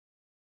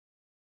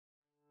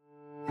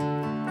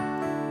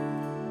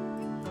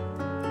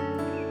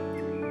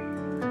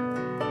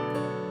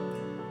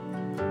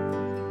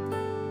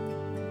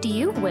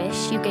you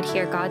wish you could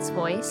hear God's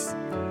voice?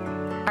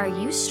 Are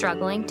you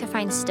struggling to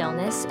find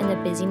stillness in the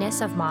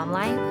busyness of mom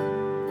life?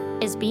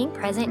 Is being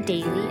present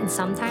daily and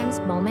sometimes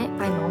moment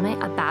by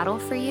moment a battle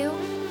for you?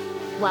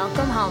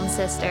 Welcome home,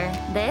 sister.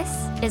 This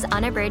is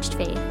Unabridged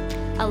Faith.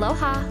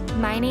 Aloha,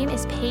 my name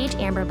is Paige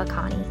Amber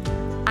Bacani.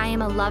 I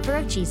am a lover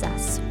of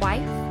Jesus,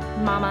 wife,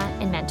 mama,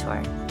 and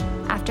mentor.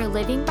 After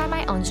living by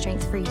my own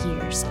strength for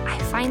years, I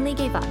finally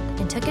gave up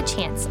and took a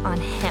chance on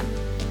Him.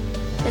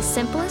 The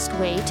simplest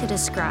way to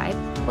describe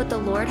what the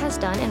Lord has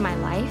done in my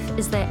life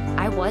is that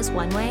I was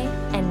one way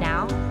and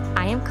now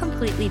I am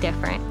completely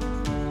different.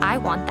 I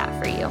want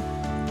that for you.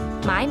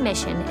 My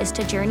mission is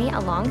to journey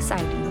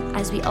alongside you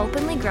as we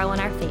openly grow in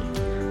our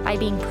faith by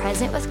being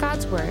present with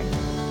God's Word,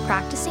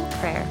 practicing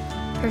prayer,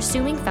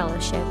 pursuing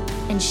fellowship,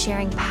 and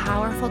sharing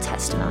powerful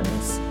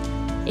testimonies.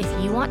 If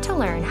you want to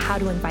learn how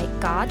to invite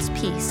God's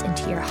peace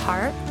into your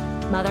heart,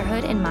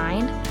 motherhood, and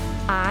mind,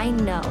 I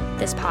know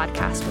this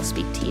podcast will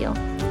speak to you.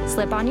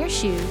 Slip on your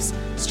shoes,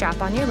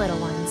 strap on your little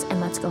ones, and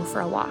let's go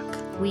for a walk.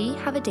 We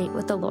have a date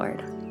with the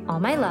Lord. All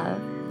my love,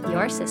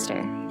 your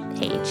sister,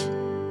 Paige.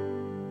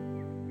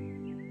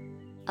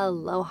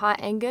 Aloha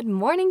and good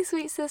morning,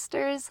 sweet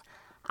sisters.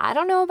 I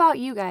don't know about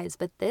you guys,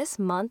 but this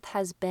month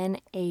has been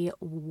a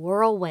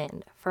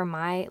whirlwind for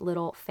my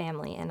little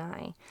family and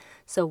I.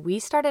 So we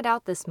started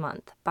out this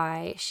month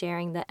by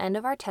sharing the end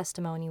of our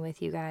testimony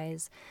with you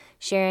guys,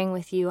 sharing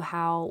with you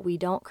how we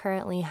don't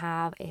currently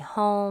have a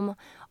home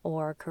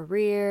or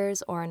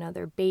careers or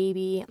another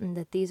baby, and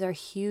that these are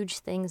huge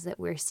things that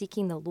we're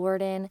seeking the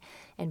Lord in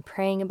and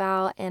praying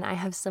about. And I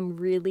have some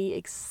really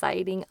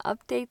exciting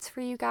updates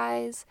for you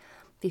guys.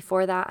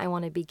 Before that, I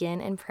want to begin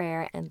in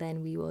prayer and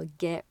then we will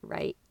get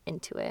right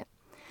into it.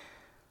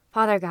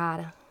 Father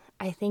God,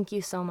 I thank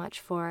you so much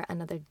for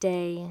another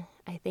day.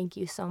 I thank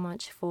you so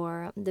much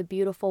for the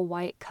beautiful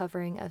white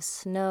covering of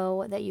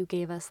snow that you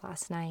gave us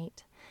last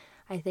night.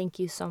 I thank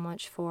you so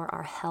much for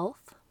our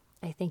health.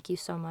 I thank you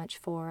so much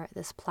for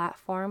this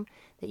platform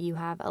that you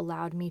have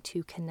allowed me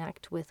to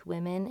connect with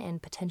women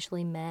and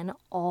potentially men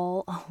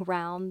all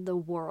around the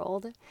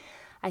world.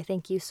 I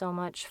thank you so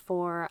much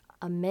for,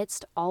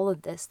 amidst all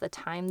of this, the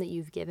time that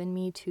you've given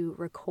me to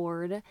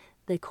record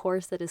the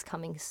course that is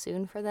coming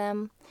soon for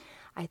them.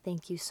 I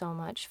thank you so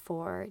much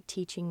for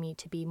teaching me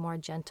to be more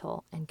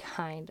gentle and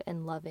kind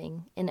and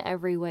loving in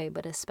every way,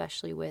 but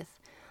especially with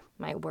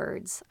my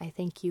words. I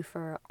thank you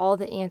for all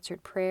the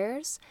answered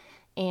prayers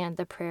and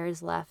the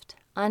prayers left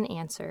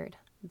unanswered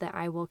that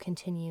I will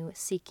continue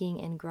seeking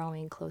and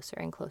growing closer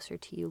and closer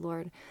to you,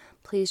 Lord.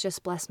 Please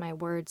just bless my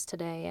words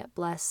today.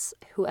 Bless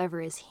whoever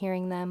is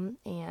hearing them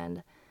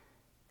and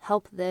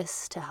help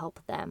this to help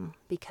them,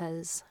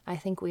 because I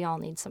think we all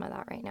need some of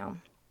that right now,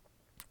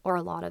 or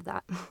a lot of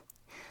that.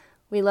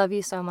 We love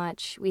you so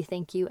much. We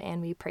thank you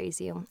and we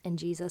praise you. In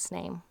Jesus'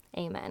 name,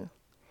 amen.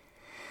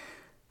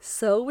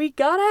 So we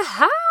got a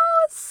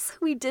house.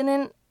 We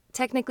didn't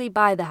technically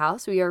buy the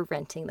house. We are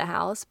renting the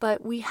house,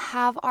 but we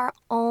have our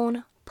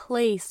own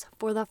place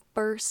for the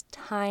first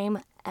time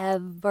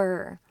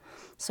ever.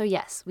 So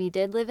yes, we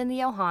did live in the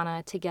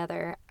Ohana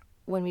together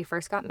when we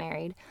first got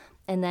married,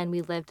 and then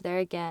we lived there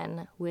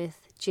again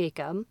with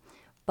Jacob,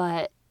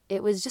 but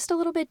it was just a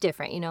little bit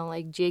different,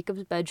 like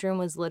Jacob's bedroom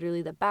was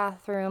literally the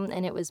bathroom,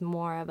 and it was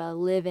more of a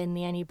live-in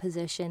nanny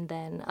position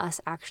than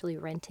us actually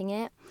renting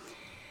it.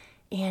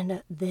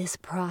 And this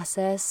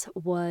process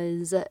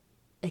was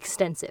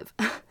extensive.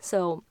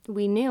 So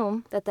we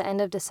knew that the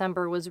end of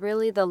December was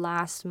really the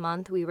last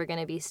month we were going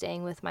to be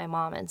staying with my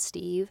mom and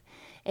Steve.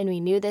 And we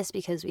knew this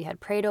because we had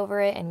prayed over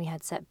it and we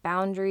had set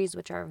boundaries,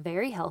 which are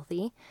very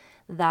healthy,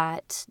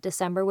 that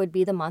December would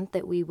be the month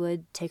that we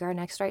would take our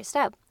next right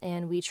step.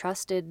 And we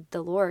trusted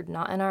the Lord,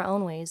 not in our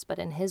own ways, but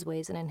in His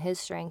ways and in His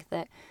strength,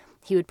 that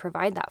He would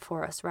provide that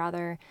for us.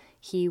 Rather,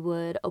 He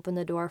would open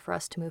the door for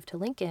us to move to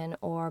Lincoln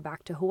or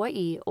back to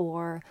Hawaii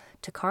or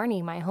to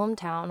Kearney, my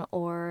hometown,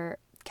 or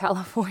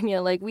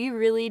California. Like, we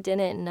really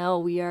didn't know.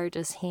 We are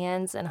just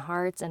hands and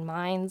hearts and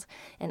minds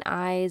and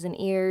eyes and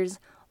ears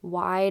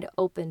wide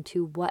open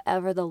to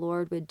whatever the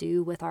Lord would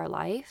do with our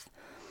life.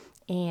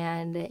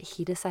 And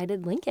He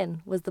decided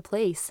Lincoln was the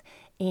place.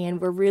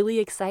 And we're really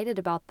excited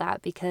about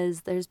that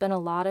because there's been a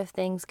lot of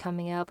things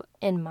coming up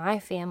in my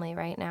family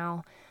right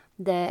now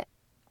that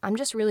I'm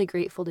just really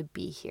grateful to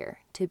be here,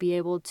 to be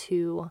able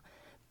to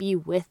be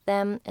with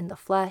them in the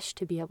flesh,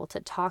 to be able to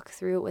talk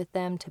through it with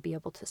them, to be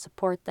able to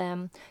support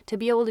them, to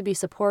be able to be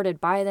supported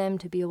by them,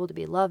 to be able to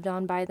be loved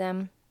on by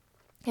them.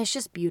 It's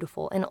just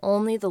beautiful. And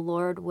only the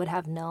Lord would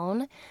have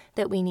known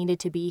that we needed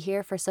to be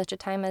here for such a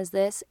time as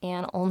this.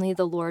 And only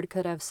the Lord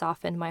could have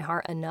softened my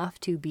heart enough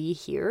to be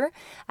here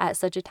at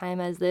such a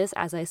time as this.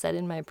 As I said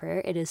in my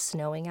prayer, it is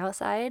snowing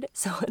outside.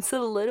 So it's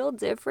a little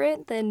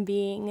different than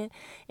being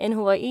in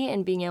Hawaii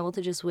and being able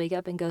to just wake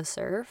up and go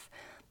surf.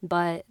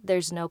 But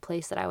there's no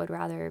place that I would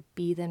rather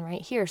be than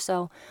right here.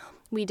 So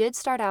we did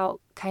start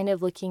out kind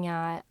of looking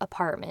at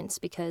apartments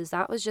because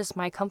that was just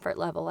my comfort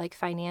level. Like,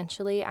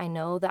 financially, I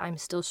know that I'm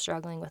still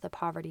struggling with a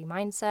poverty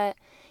mindset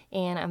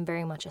and I'm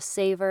very much a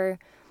saver.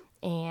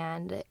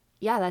 And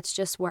yeah, that's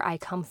just where I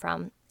come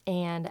from.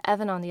 And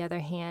Evan, on the other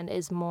hand,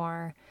 is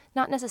more,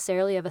 not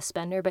necessarily of a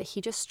spender, but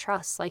he just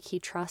trusts. Like, he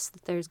trusts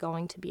that there's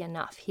going to be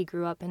enough. He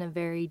grew up in a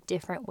very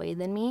different way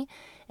than me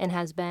and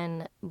has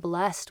been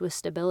blessed with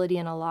stability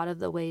in a lot of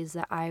the ways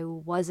that I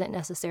wasn't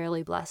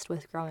necessarily blessed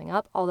with growing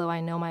up, although I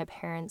know my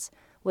parents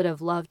would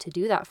have loved to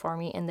do that for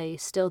me, and they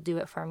still do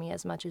it for me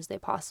as much as they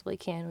possibly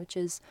can, which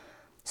is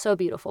so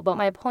beautiful. But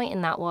my point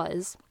in that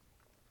was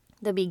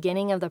the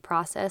beginning of the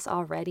process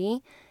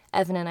already,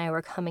 Evan and I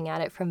were coming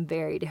at it from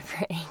very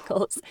different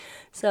angles.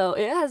 So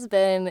it has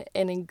been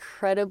an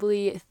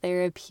incredibly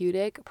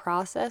therapeutic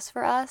process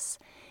for us,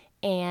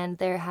 and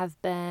there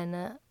have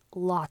been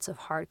lots of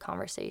hard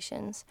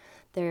conversations.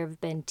 There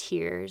have been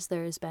tears,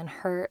 there's been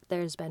hurt,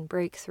 there's been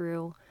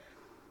breakthrough.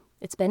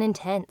 It's been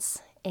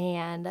intense,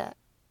 and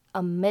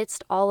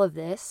amidst all of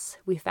this,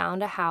 we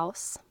found a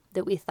house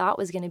that we thought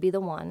was going to be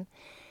the one,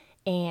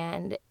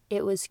 and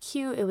it was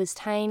cute, it was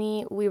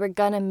tiny, we were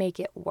gonna make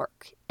it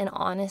work. And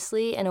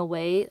honestly, in a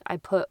way, I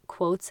put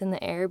quotes in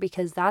the air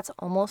because that's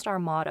almost our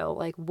motto,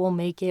 like, we'll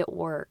make it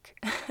work.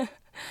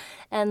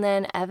 And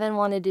then Evan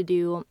wanted to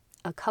do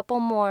a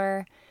couple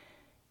more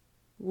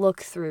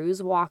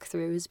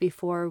walkthroughs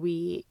before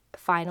we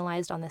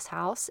finalized on this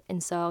house.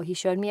 And so he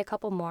showed me a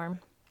couple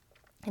more.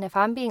 And if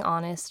I'm being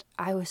honest,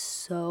 I was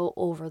so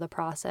over the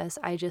process.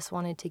 I just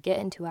wanted to get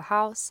into a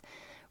house,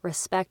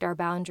 respect our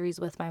boundaries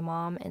with my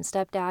mom and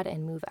stepdad,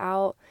 and move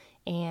out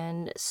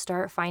and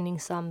start finding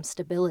some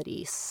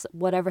stability,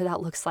 whatever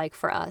that looks like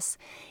for us.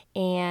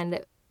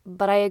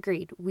 But I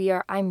agreed.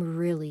 I'm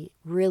really,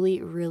 really,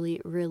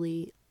 really,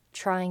 really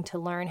trying to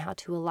learn how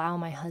to allow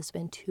my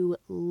husband to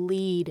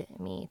lead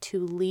me,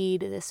 to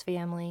lead this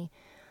family,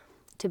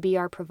 to be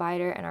our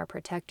provider and our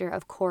protector,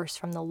 of course,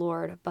 from the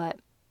Lord. But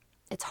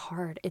it's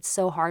hard. It's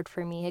so hard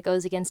for me. It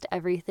goes against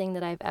everything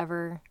that I've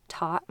ever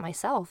taught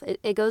myself.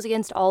 It goes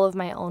against all of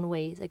my own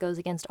ways. It goes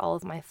against all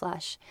of my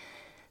flesh.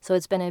 So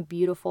it's been a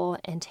beautiful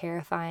and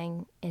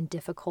terrifying and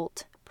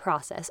difficult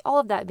process. All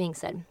of that being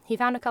said, he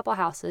found a couple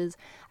houses.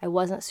 I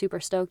wasn't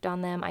super stoked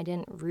on them. I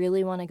didn't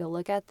really want to go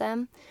look at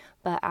them,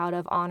 but out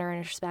of honor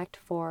and respect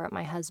for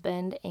my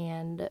husband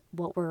and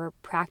what we're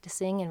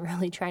practicing and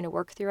really trying to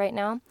work through right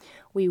now,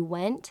 we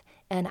went,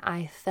 and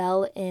I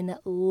fell in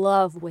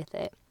love with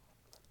it.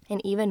 And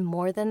even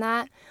more than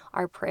that,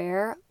 our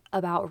prayer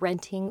about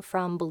renting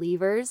from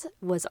believers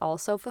was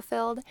also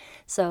fulfilled.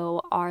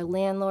 So our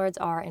landlords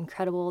are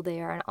incredible. They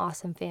are an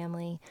awesome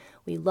family.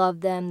 We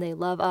love them. They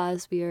love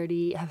us. We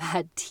already have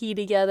had tea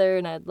together,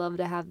 and I'd love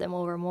to have them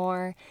over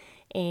more.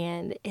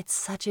 And it's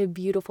such a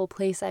beautiful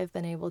place. I've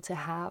been able to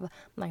have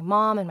my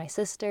mom and my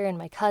sister and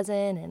my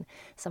cousin and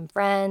some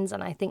friends.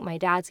 And I think my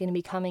dad's going to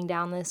be coming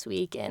down this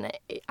week. And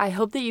I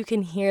hope that you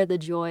can hear the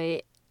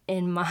joy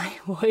in my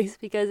voice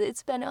because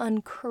it's been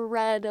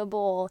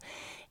incredible.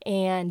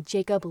 And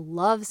Jacob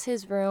loves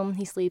his room.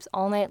 He sleeps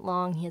all night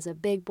long. He has a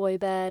big boy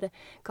bed.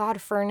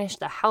 God furnished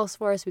the house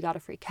for us. We got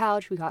a free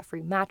couch. We got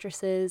free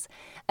mattresses.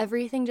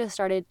 Everything just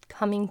started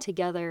coming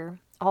together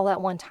all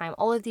at one time.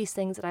 All of these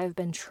things that I've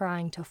been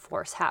trying to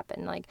force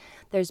happen. Like,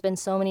 there's been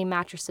so many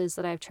mattresses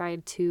that I've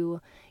tried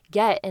to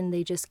get and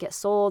they just get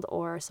sold,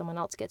 or someone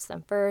else gets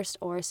them first,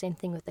 or same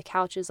thing with the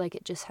couches. Like,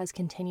 it just has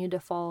continued to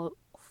fall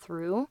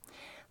through.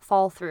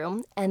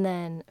 And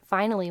then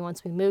finally,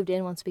 once we moved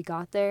in, once we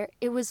got there,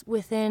 it was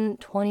within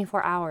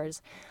 24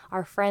 hours.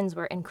 Our friends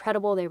were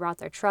incredible. They brought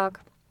their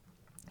truck.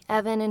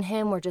 Evan and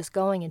him were just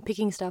going and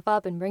picking stuff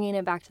up and bringing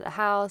it back to the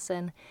house.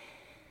 And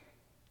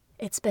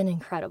it's been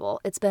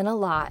incredible. It's been a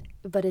lot,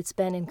 but it's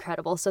been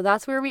incredible. So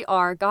that's where we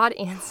are. God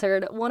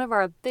answered one of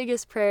our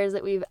biggest prayers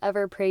that we've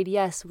ever prayed.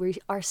 Yes, we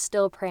are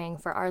still praying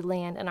for our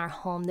land and our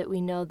home that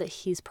we know that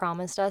He's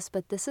promised us,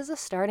 but this is a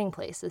starting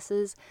place. This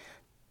is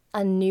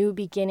a new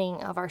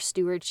beginning of our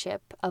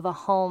stewardship of a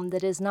home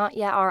that is not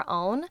yet our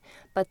own,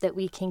 but that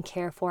we can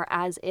care for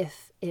as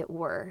if it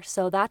were.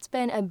 So that's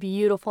been a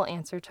beautiful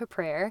answer to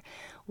prayer.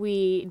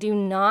 We do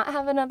not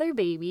have another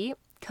baby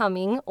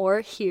coming or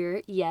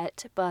here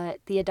yet,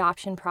 but the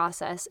adoption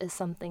process is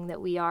something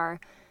that we are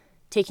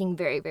taking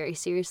very, very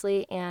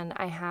seriously. And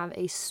I have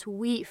a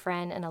sweet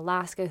friend in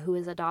Alaska who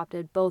has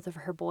adopted both of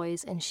her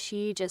boys, and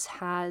she just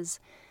has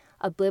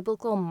a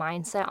biblical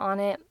mindset on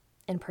it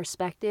and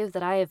perspective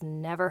that I have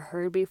never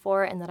heard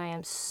before, and that I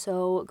am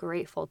so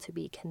grateful to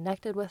be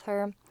connected with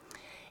her.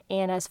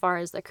 And as far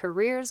as the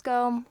careers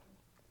go,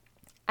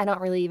 I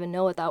don't really even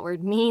know what that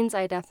word means.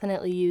 I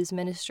definitely use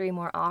ministry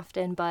more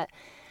often, but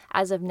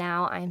as of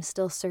now, I'm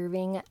still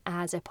serving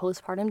as a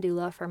postpartum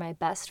doula for my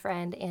best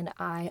friend, and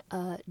I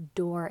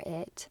adore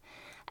it.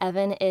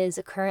 Evan is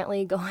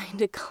currently going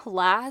to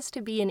class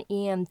to be an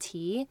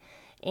EMT,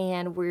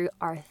 and we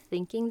are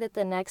thinking that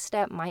the next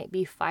step might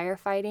be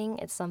firefighting.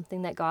 It's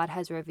something that God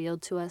has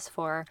revealed to us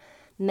for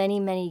many,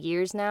 many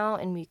years now,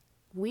 and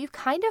we've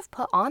kind of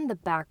put on the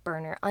back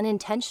burner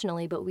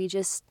unintentionally, but we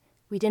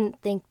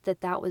didn't think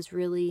that was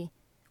really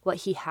what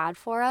He had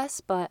for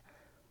us. But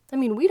I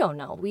mean, we don't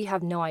know. We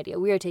have no idea.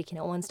 We are taking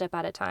it one step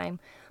at a time.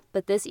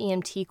 But this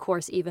EMT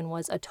course even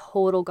was a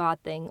total God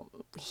thing.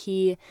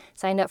 He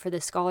signed up for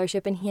this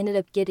scholarship and he ended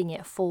up getting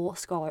it full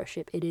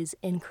scholarship. It is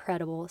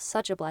incredible,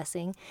 such a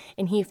blessing.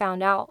 And he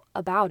found out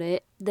about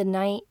it the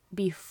night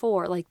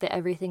before, like that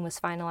everything was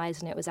finalized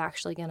and it was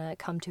actually going to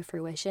come to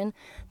fruition,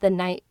 the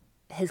night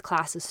his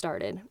classes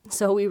started.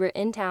 So we were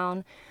in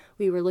town.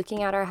 We were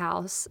looking at our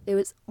house. It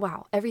was,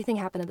 wow, everything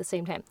happened at the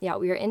same time. Yeah,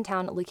 we were in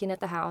town looking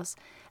at the house.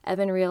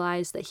 Evan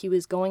realized that he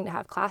was going to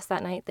have class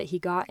that night, that he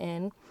got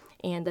in,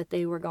 and that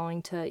they were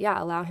going to,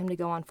 allow him to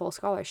go on full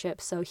scholarship.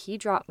 So he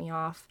dropped me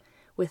off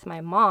with my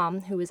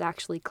mom, who was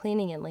actually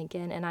cleaning in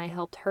Lincoln, and I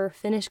helped her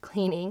finish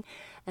cleaning.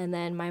 And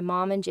then my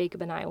mom and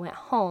Jacob and I went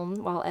home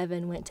while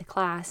Evan went to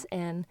class,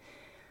 and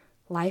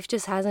life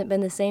just hasn't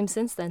been the same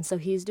since then. So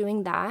he's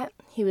doing that.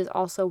 He was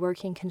also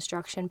working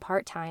construction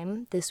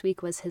part-time. This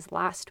week was his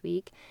last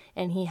week,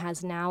 and he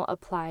has now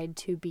applied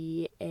to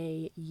be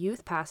a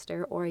youth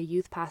pastor or a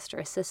youth pastor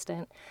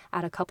assistant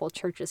at a couple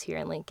churches here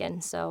in Lincoln.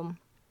 So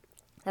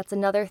that's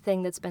another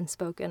thing that's been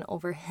spoken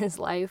over his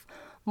life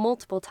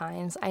multiple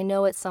times. I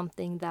know it's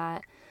something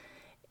that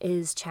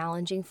is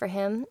challenging for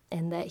him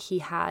and that he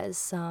has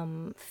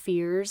some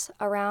fears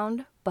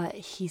around, but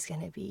he's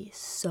going to be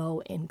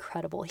so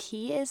incredible.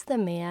 He is the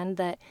man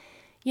that,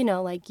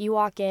 like you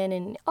walk in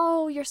and,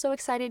 oh, you're so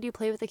excited, you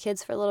play with the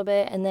kids for a little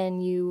bit, and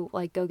then you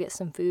like go get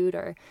some food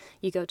or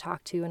you go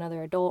talk to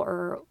another adult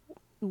or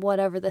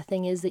whatever the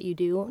thing is that you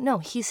do. No,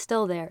 he's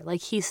still there.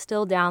 Like he's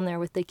still down there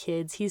with the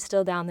kids. He's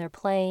still down there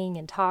playing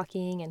and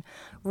talking and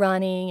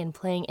running and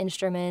playing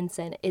instruments.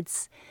 And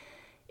it's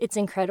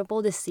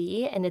incredible to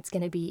see, and it's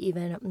going to be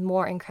even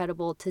more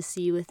incredible to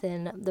see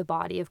within the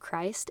body of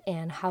Christ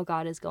and how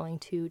God is going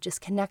to just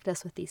connect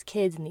us with these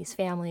kids and these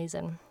families.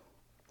 And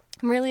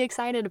I'm really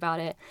excited about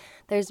it.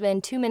 There's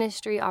been 2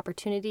 ministry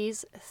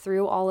opportunities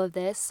through all of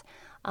this.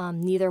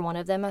 Neither one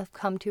of them have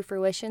come to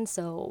fruition,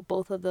 so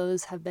both of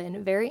those have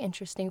been very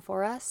interesting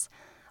for us,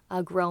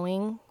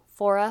 growing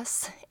for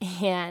us,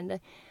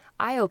 and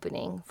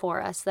eye-opening for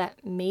us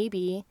that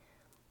maybe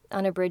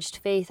Unabridged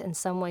Faith in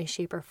some way,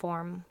 shape, or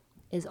form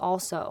is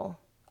also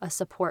a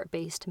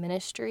support-based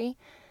ministry.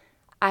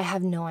 I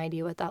have no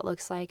idea what that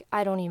looks like.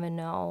 I don't even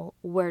know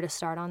where to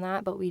start on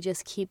that, but we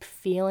just keep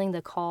feeling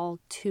the call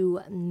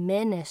to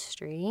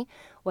ministry,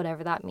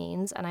 whatever that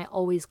means. And I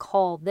always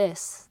call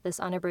this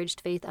Unabridged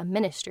Faith a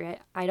ministry.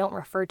 I don't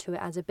refer to it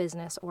as a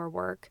business or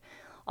work,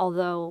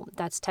 although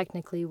that's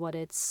technically what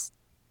it's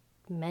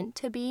meant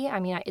to be. I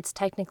mean, it's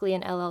technically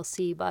an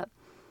LLC, but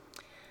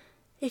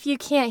if you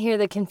can't hear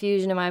the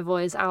confusion in my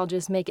voice, I'll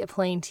just make it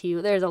plain to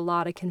you. There's a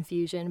lot of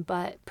confusion,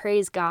 but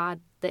praise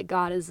God that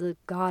God is a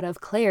God of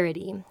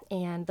clarity.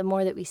 And the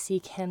more that we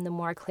seek Him, the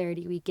more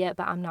clarity we get.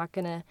 But I'm not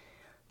going to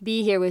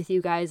be here with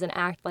you guys and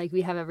act like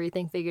we have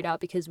everything figured out,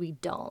 because we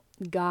don't.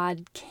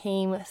 God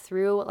came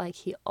through like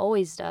He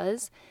always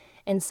does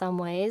in some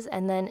ways.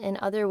 And then in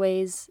other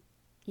ways,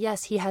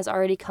 yes, He has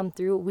already come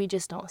through. We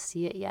just don't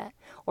see it yet.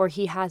 Or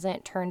He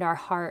hasn't turned our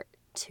heart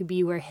to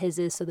be where His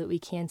is so that we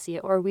can see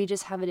it, or we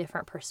just have a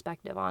different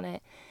perspective on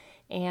it.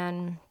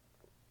 And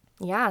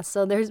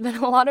so there's been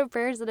a lot of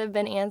prayers that have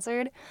been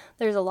answered.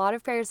 There's a lot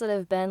of prayers that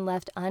have been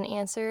left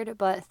unanswered,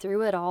 but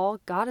through it all,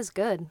 God is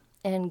good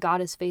and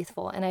God is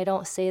faithful. And I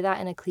don't say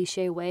that in a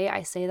cliche way.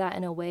 I say that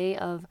in a way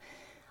of,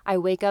 I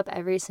wake up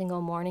every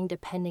single morning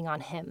depending on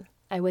Him.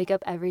 I wake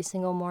up every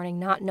single morning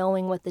not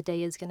knowing what the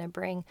day is going to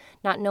bring,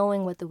 not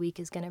knowing what the week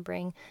is going to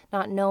bring,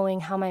 not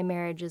knowing how my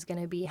marriage is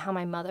going to be, how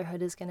my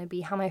motherhood is going to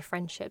be, how my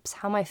friendships,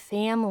 how my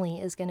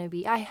family is going to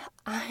be.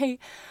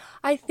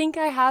 I think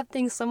I have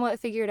things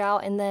somewhat figured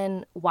out, and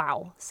then,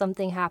 wow,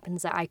 something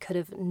happens that I could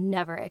have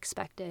never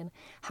expected.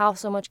 How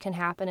so much can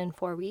happen in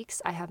 4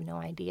 weeks, I have no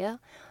idea.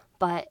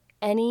 But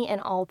any and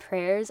all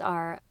prayers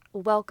are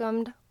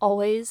welcomed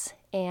always,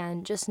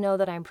 and just know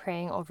that I'm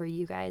praying over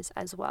you guys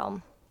as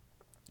well.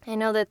 I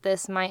know that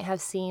this might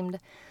have seemed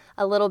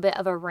a little bit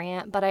of a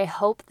rant, but I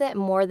hope that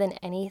more than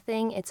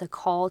anything, it's a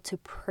call to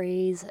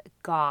praise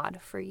God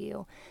for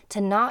you,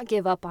 to not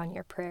give up on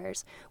your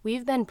prayers.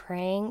 We've been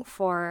praying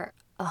for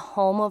a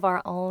home of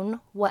our own,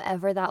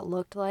 whatever that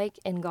looked like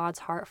in God's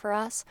heart for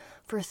us,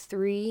 for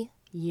 3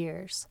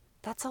 years.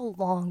 That's a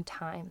long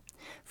time.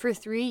 For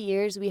 3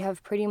 years, we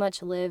have pretty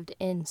much lived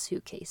in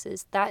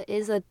suitcases. That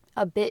is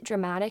a bit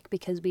dramatic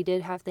because we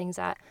did have things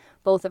at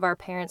both of our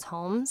parents'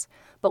 homes,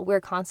 but we're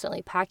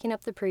constantly packing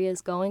up the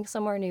Prius, going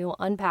somewhere new,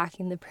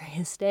 unpacking the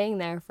Prius, staying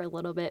there for a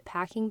little bit,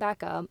 packing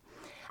back up.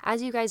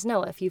 As you guys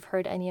know, if you've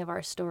heard any of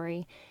our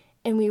story,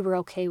 and we were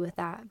okay with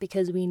that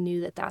because we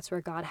knew that that's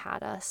where God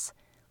had us.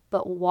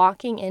 But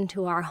walking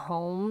into our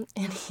home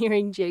and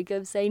hearing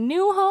Jacob say,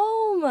 "New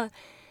home,"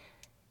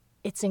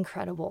 it's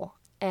incredible.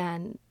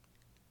 And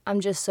I'm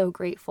just so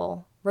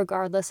grateful,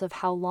 regardless of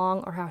how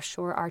long or how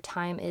short our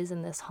time is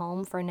in this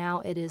home. For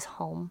now, it is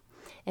home.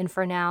 And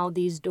for now,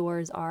 these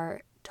doors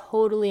are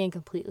totally and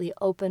completely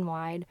open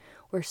wide.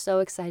 We're so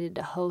excited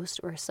to host.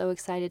 We're so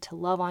excited to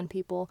love on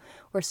people.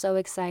 We're so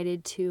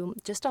excited to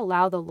just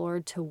allow the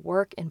Lord to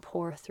work and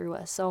pour through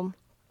us. So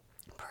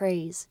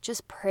praise.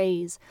 Just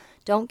praise.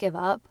 Don't give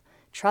up.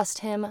 Trust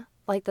him.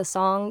 Like the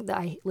song that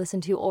I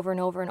listen to over and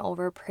over and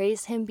over,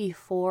 praise him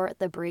before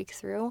the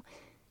breakthrough.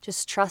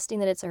 Just trusting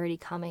that it's already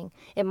coming.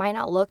 It might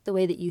not look the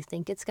way that you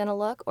think it's going to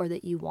look or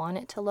that you want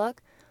it to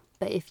look,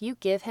 but if you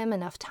give him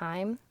enough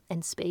time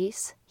and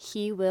space,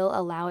 he will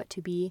allow it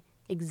to be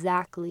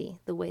exactly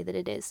the way that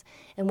it is.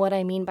 And what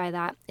I mean by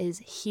that is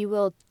he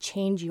will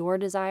change your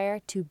desire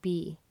to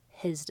be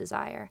his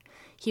desire.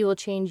 He will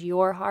change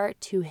your heart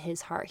to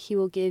his heart. He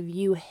will give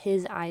you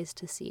his eyes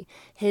to see,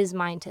 his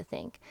mind to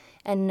think.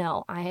 And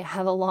no, I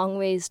have a long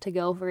ways to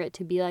go for it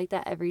to be like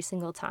that every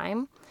single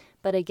time.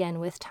 But again,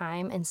 with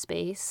time and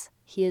space,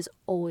 he is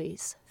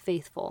always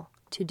faithful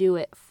to do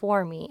it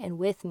for me and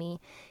with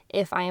me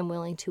if I am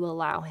willing to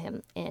allow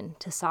him in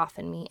to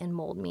soften me and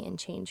mold me and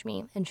change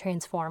me and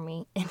transform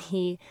me. And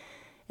he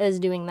is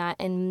doing that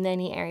in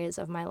many areas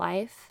of my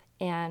life.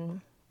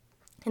 And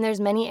there's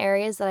many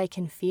areas that I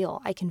can feel.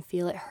 I can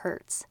feel it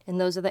hurts. And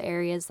those are the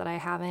areas that I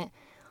haven't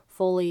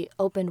fully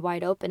opened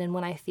wide open. And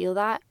when I feel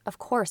that, of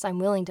course, I'm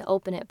willing to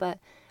open it, but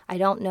I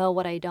don't know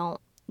what I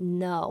don't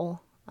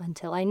know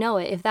until I know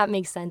it, if that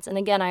makes sense. And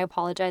again, I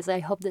apologize. I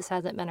hope this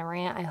hasn't been a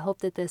rant. I hope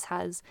that this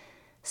has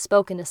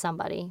spoken to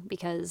somebody,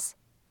 because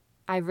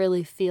I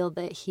really feel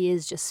that he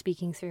is just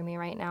speaking through me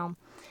right now.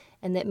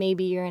 And that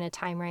maybe you're in a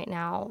time right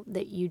now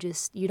that you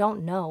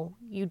don't know.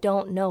 You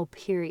don't know,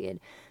 period.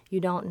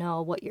 You don't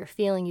know what you're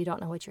feeling. You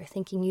don't know what you're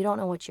thinking. You don't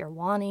know what you're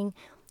wanting.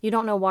 You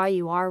don't know why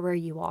you are where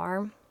you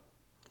are.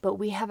 But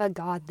we have a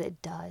God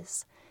that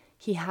does.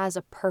 He has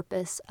a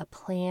purpose, a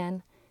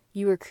plan.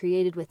 You were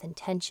created with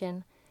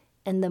intention.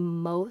 And the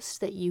most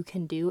that you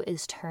can do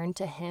is turn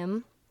to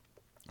him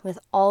with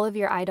all of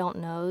your I don't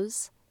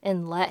knows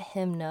and let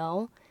him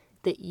know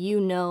that you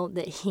know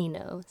that he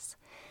knows.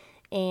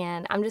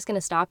 And I'm just going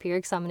to stop here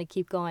because I'm going to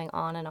keep going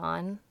on and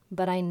on.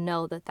 But I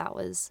know that that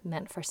was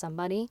meant for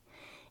somebody.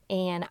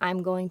 And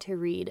I'm going to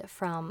read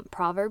from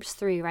Proverbs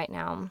 3 right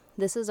now.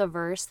 This is a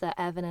verse that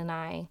Evan and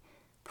I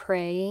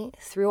pray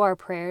through our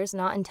prayers,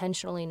 not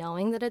intentionally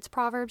knowing that it's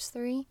Proverbs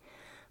 3.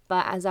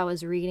 But as I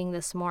was reading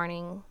this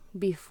morning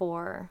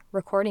before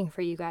recording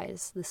for you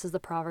guys, this is the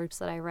Proverbs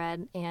that I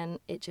read. And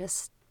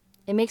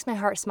it makes my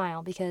heart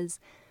smile because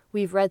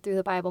we've read through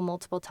the Bible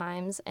multiple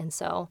times. And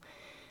so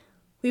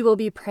we will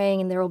be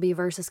praying and there will be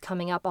verses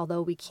coming up,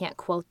 although we can't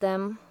quote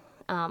them.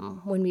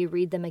 When we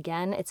read them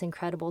again, it's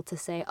incredible to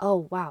say,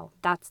 oh, wow,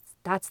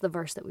 that's the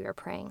verse that we were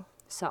praying.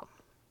 So,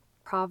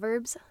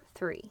 Proverbs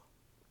 3.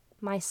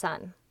 My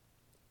son,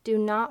 do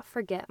not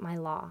forget my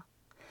law,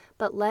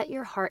 but let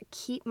your heart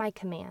keep my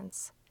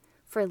commands.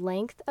 For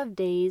length of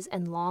days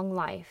and long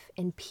life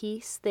and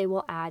peace they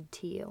will add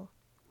to you.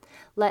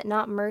 Let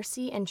not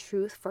mercy and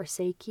truth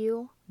forsake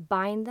you.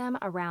 Bind them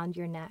around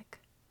your neck.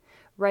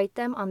 Write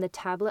them on the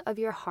tablet of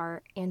your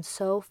heart, and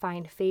so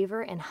find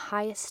favor and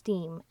high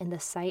esteem in the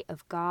sight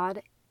of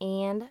God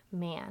and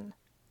man.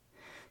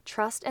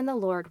 Trust in the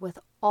Lord with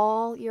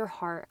all your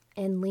heart,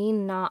 and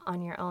lean not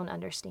on your own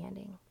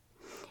understanding.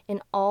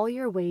 In all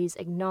your ways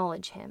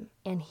acknowledge him,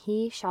 and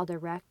he shall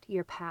direct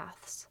your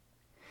paths.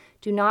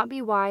 Do not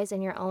be wise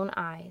in your own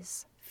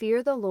eyes.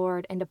 Fear the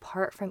Lord and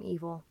depart from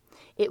evil.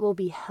 It will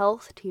be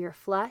health to your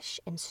flesh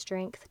and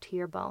strength to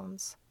your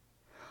bones.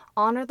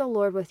 Honor the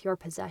Lord with your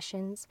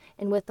possessions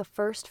and with the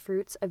first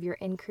fruits of your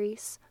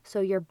increase, so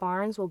your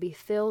barns will be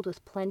filled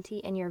with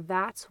plenty and your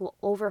vats will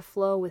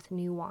overflow with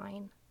new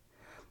wine.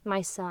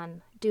 My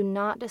son, do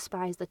not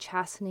despise the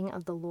chastening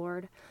of the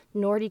Lord,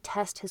 nor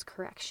detest his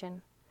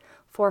correction.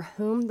 For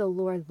whom the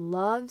Lord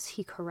loves,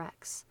 he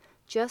corrects,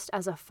 just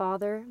as a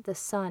father the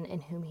son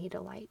in whom he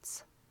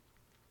delights.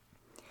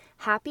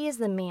 Happy is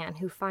the man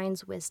who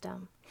finds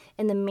wisdom,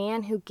 and the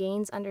man who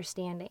gains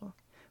understanding.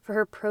 For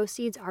her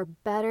proceeds are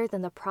better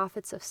than the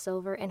profits of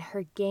silver, and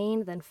her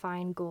gain than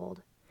fine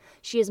gold.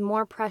 She is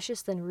more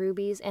precious than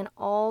rubies, and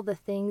all the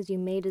things you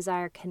may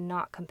desire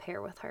cannot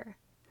compare with her.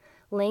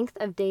 Length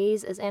of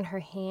days is in her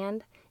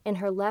hand, in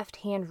her left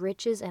hand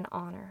riches and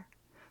honor.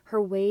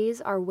 Her ways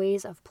are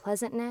ways of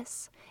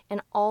pleasantness,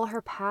 and all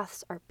her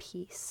paths are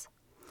peace.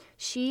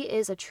 She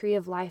is a tree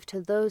of life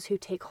to those who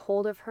take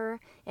hold of her,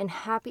 and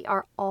happy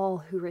are all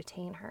who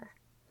retain her.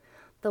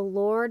 The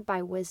Lord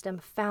by wisdom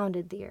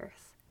founded the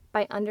earth.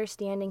 By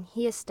understanding,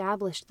 he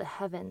established the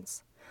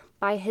heavens.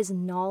 By his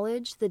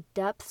knowledge, the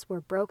depths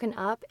were broken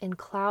up and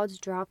clouds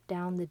dropped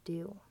down the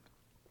dew.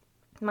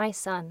 My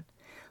son,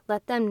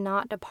 let them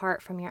not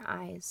depart from your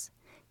eyes.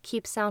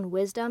 Keep sound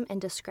wisdom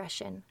and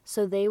discretion,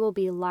 so they will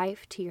be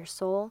life to your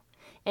soul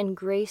and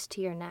grace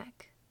to your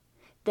neck.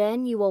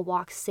 Then you will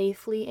walk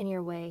safely in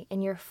your way,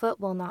 and your foot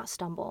will not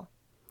stumble.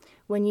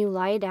 When you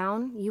lie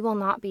down, you will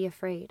not be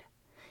afraid.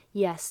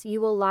 Yes, you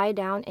will lie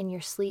down, and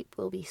your sleep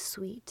will be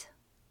sweet.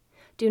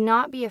 Do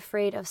not be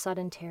afraid of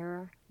sudden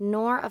terror,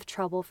 nor of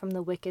trouble from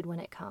the wicked when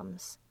it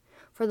comes.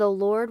 For the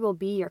Lord will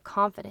be your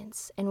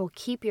confidence, and will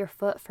keep your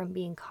foot from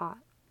being caught.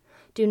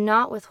 Do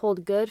not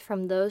withhold good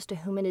from those to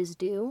whom it is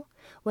due,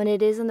 when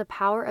it is in the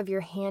power of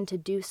your hand to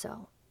do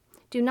so.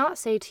 Do not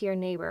say to your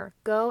neighbor,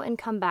 go and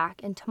come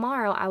back, and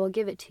tomorrow I will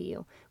give it to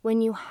you,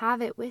 when you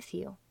have it with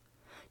you.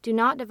 Do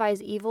not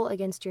devise evil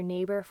against your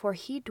neighbor, for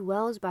he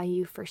dwells by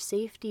you for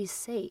safety's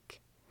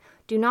sake.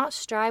 Do not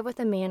strive with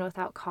a man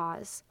without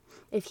cause,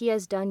 if he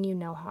has done you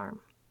no harm.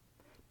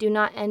 Do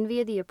not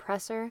envy the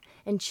oppressor,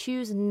 and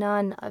choose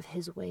none of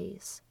his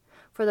ways.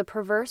 For the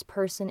perverse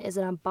person is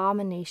an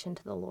abomination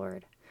to the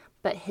Lord,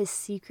 but his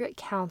secret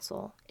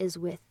counsel is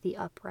with the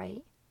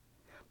upright.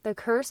 The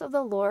curse of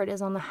the Lord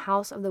is on the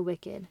house of the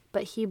wicked,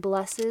 but he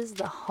blesses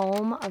the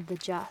home of the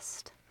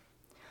just.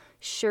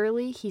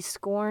 Surely he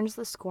scorns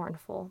the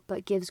scornful,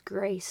 but gives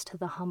grace to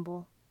the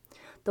humble.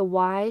 The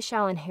wise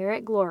shall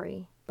inherit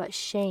glory, but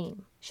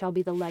shame shall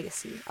be the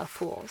legacy of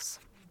fools.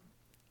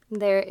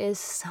 There is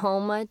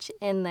so much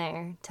in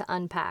there to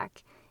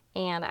unpack,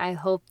 and I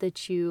hope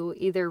that you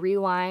either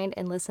rewind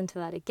and listen to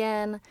that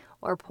again,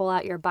 or pull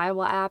out your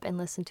Bible app and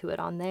listen to it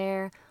on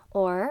there,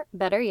 or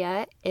better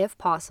yet, if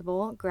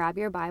possible, grab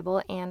your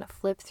Bible and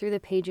flip through the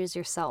pages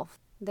yourself.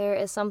 There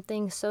is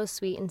something so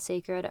sweet and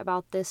sacred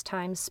about this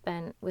time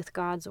spent with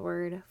God's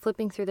Word,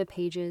 flipping through the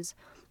pages,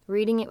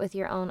 reading it with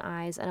your own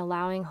eyes, and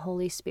allowing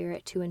Holy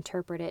Spirit to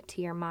interpret it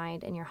to your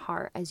mind and your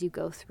heart as you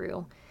go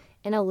through,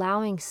 and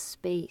allowing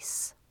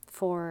space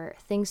for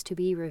things to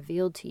be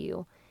revealed to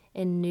you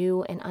in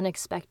new and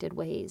unexpected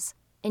ways.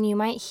 And you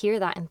might hear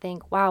that and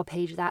think, wow,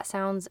 Paige, that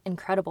sounds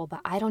incredible, but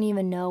I don't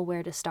even know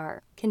where to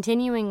start.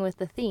 Continuing with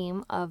the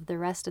theme of the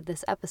rest of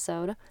this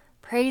episode,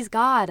 praise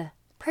God.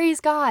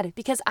 Praise God,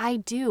 because I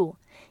do.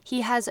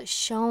 He has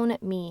shown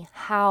me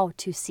how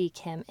to seek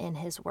him in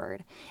his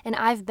word. And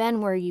I've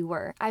been where you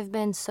were. I've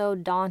been so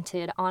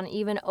daunted on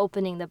even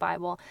opening the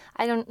Bible.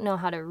 I don't know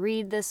how to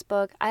read this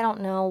book. I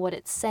don't know what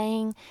it's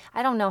saying.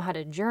 I don't know how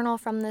to journal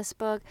from this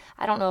book.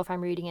 I don't know if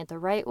I'm reading it the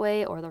right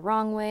way or the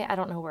wrong way. I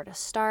don't know where to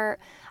start.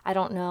 I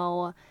don't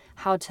know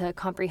how to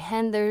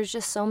comprehend. There's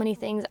just so many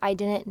things I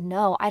didn't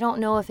know. I don't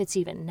know if it's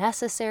even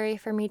necessary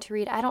for me to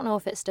read. I don't know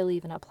if it still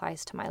even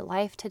applies to my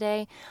life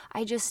today.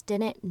 I just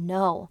didn't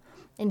know.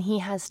 And he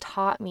has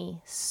taught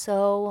me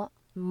so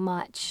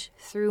much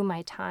through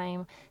my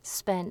time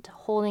spent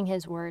holding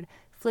his word,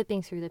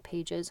 flipping through the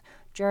pages,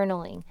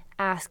 journaling,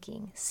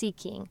 asking,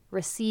 seeking,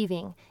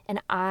 receiving.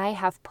 And I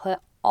have put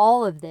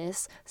all of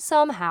this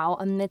somehow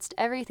amidst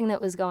everything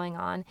that was going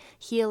on.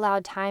 He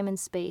allowed time and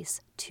space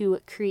to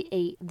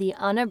create the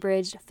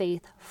unabridged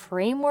faith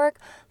framework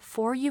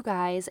for you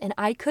guys, and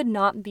I could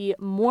not be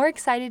more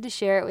excited to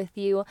share it with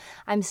you.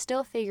 I'm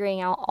still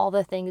figuring out all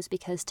the things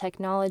because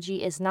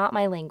technology is not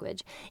my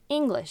language.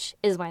 English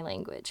is my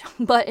language.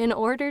 But in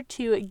order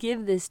to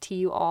give this to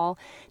you all,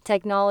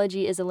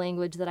 technology is a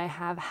language that I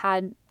have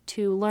had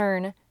to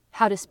learn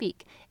how to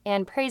speak.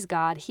 And praise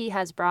God, he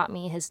has brought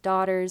me his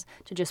daughters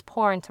to just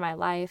pour into my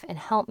life and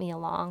help me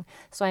along.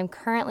 So I'm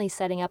currently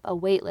setting up a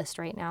wait list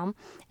right now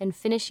and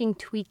finishing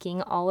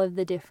tweaking all of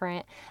the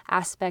different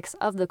aspects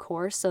of the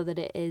course so that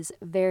it is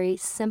very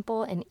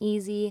simple and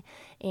easy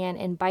and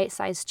in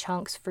bite-sized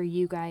chunks for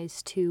you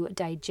guys to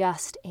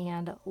digest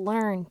and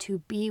learn to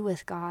be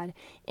with God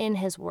in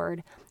his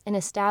word and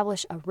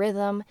establish a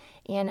rhythm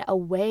and a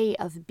way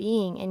of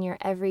being in your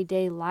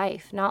everyday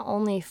life, not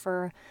only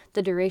for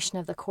the duration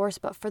of the course,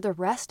 but for the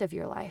rest of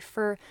your life,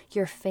 for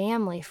your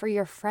family, for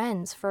your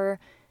friends, for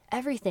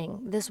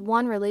everything. This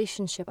one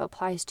relationship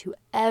applies to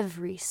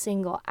every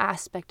single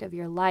aspect of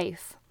your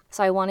life.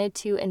 So I wanted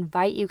to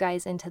invite you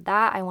guys into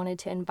that. I wanted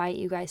to invite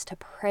you guys to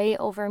pray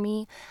over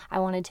me. I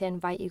wanted to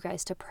invite you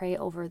guys to pray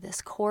over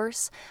this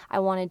course. I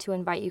wanted to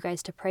invite you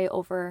guys to pray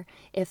over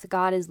if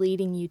God is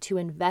leading you to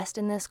invest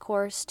in this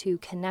course, to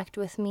connect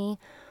with me.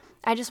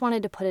 I just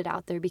wanted to put it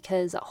out there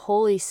because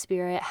Holy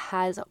Spirit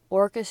has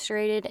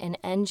orchestrated and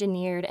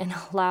engineered and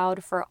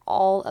allowed for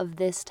all of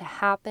this to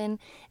happen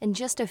in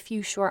just a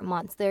few short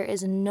months. There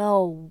is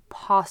no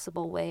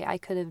possible way I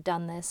could have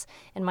done this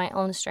in my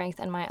own strength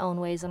and my own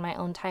ways and my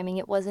own timing.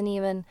 It wasn't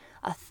even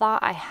a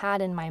thought I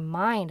had in my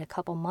mind a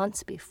couple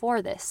months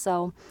before this.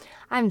 So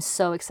I'm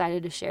so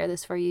excited to share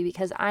this for you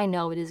because I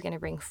know it is going to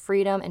bring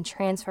freedom and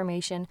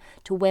transformation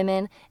to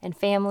women and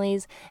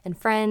families and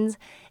friends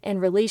and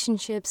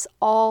relationships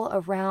all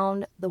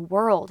around the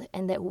world,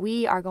 and that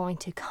we are going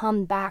to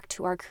come back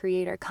to our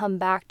Creator, come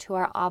back to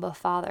our Abba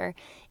Father,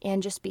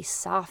 and just be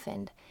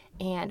softened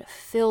and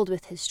filled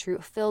with his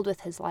truth, filled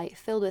with his light,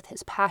 filled with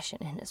his passion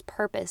and his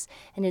purpose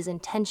and his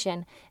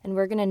intention. And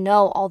we're going to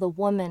know all the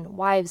women,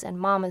 wives, and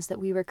mamas that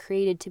we were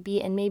created to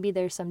be. And maybe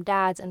there's some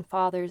dads and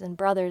fathers and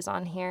brothers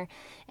on here,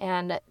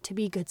 and to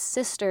be good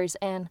sisters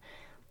and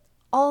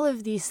all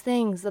of these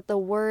things that the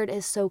word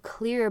is so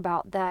clear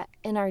about, that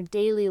in our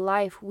daily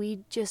life, we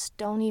just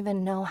don't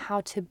even know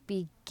how to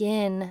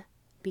begin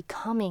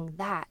becoming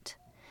that.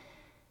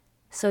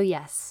 So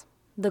yes,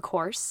 the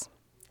course,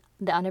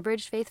 the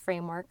Unabridged Faith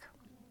Framework,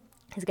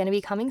 is going to be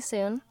coming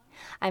soon.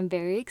 I'm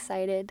very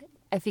excited.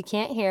 If you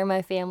can't hear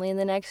my family in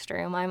the next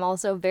room, I'm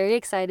also very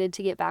excited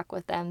to get back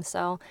with them.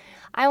 So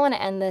I want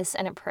to end this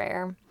in a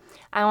prayer.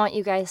 I want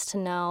you guys to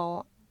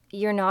know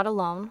you're not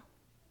alone.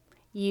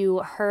 You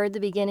heard the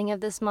beginning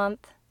of this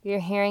month. You're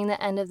hearing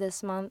the end of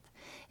this month.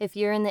 If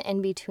you're in the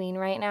in-between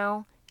right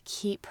now,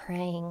 keep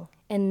praying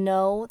and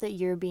know that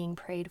you're being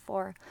prayed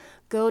for.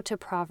 Go to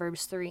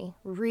Proverbs 3,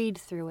 read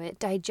through it,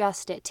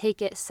 digest it,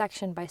 take it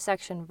section by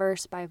section,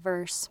 verse by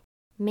verse,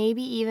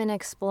 maybe even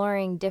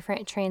exploring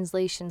different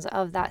translations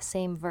of that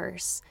same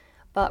verse.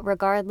 But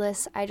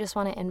regardless, I just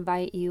want to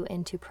invite you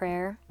into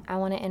prayer. I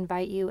want to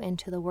invite you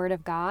into the Word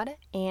of God,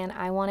 and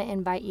I want to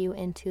invite you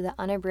into the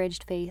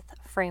Unabridged Faith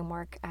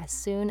framework as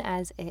soon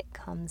as it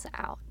comes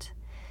out.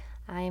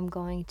 I am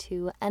going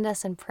to end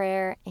us in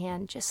prayer,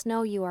 and just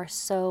know you are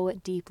so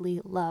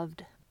deeply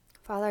loved.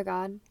 Father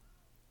God,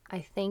 I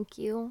thank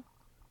you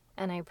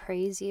and I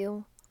praise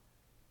you,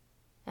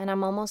 and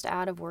I'm almost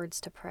out of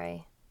words to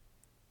pray.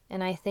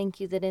 And I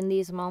thank you that in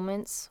these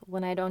moments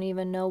when I don't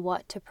even know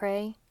what to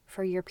pray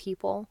for your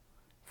people,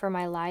 for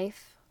my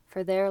life,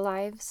 for their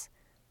lives,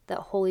 that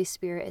Holy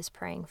Spirit is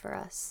praying for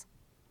us.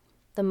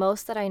 The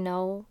most that I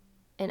know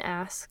and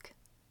ask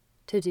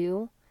to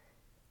do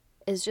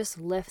is just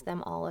lift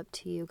them all up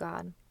to you,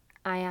 God.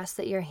 I ask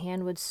that your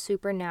hand would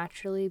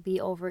supernaturally be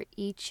over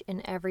each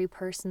and every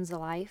person's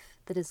life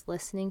that is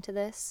listening to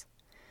this,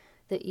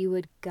 that you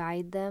would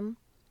guide them,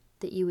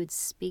 that you would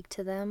speak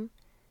to them,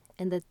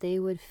 and that they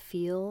would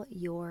feel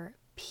your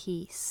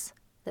peace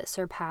that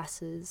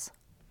surpasses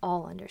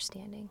all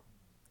understanding.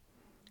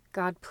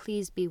 God,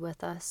 please be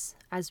with us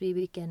as we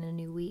begin a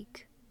new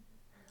week.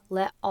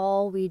 Let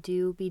all we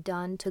do be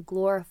done to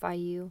glorify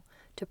you,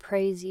 to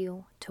praise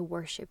you, to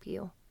worship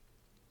you.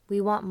 We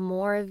want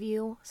more of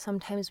you.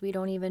 Sometimes we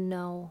don't even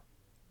know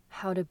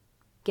how to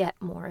get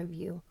more of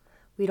you.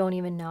 We don't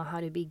even know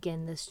how to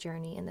begin this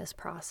journey and this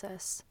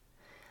process.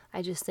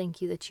 I just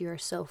thank you that you are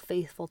so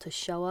faithful to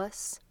show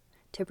us,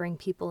 to bring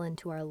people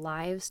into our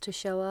lives to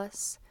show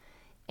us,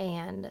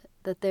 and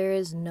that there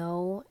is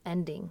no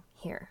ending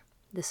here.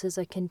 This is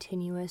a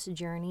continuous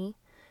journey.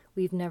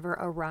 We've never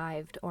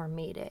arrived or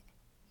made it.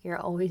 You're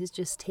always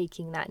just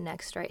taking that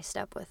next right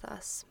step with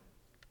us.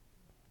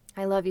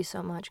 I love you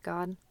so much,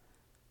 God.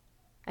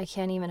 I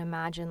can't even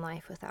imagine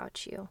life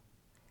without you.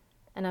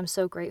 And I'm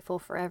so grateful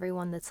for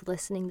everyone that's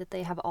listening that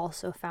they have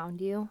also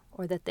found you,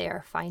 or that they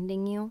are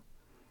finding you,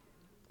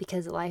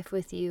 because life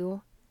with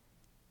you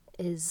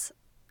is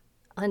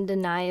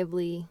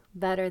undeniably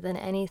better than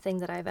anything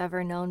that I've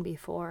ever known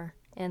before,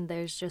 and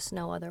there's just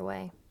no other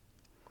way.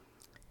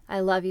 I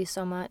love you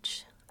so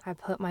much. I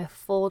put my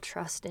full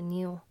trust in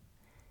you,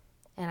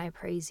 and I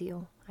praise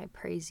you. I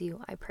praise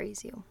you. I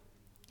praise you.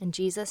 In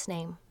Jesus'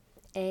 name,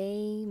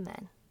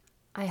 amen.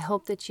 I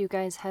hope that you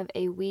guys have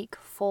a week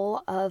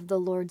full of the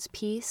Lord's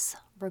peace,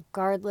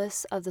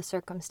 regardless of the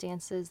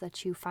circumstances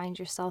that you find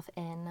yourself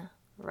in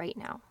right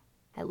now.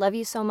 I love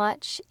you so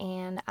much,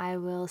 and I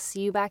will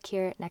see you back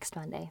here next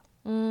Monday.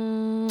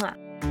 Mwah.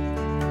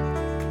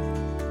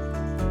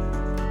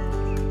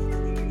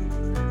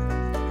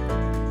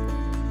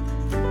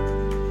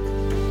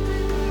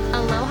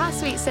 Aloha,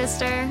 sweet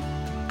sister.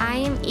 I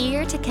am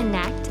eager to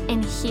connect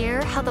and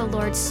hear how the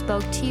Lord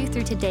spoke to you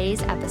through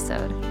today's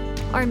episode,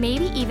 or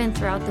maybe even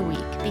throughout the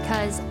week,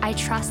 because I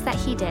trust that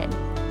He did.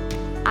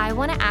 I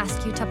want to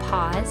ask you to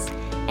pause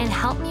and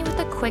help me with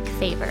a quick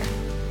favor.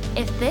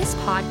 If this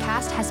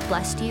podcast has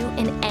blessed you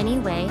in any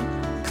way,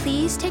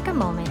 please take a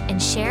moment and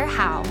share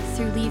how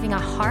through leaving a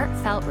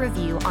heartfelt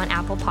review on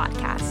Apple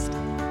Podcasts.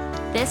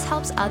 This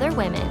helps other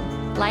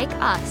women, like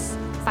us,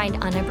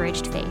 find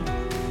unabridged faith.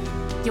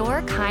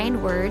 Your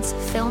kind words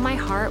fill my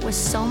heart with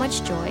so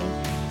much joy,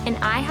 and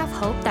I have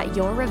hope that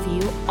your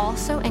review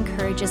also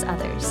encourages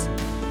others.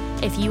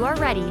 If you are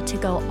ready to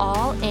go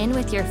all in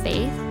with your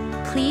faith,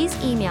 please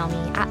email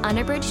me at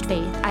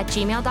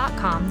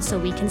unabridgedfaith@gmail.com so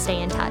we can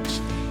stay in touch.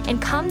 And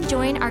come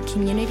join our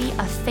community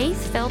of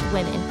faith-filled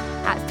women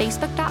at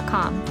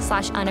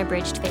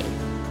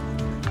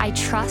facebook.com/unabridgedfaith. I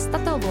trust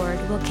that the Lord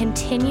will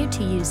continue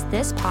to use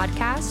this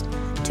podcast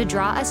to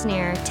draw us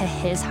nearer to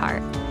His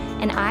heart.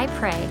 And I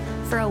pray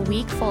for a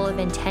week full of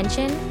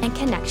intention and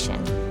connection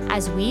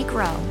as we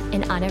grow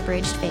in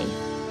unabridged faith.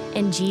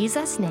 In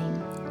Jesus' name,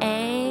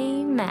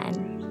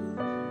 amen.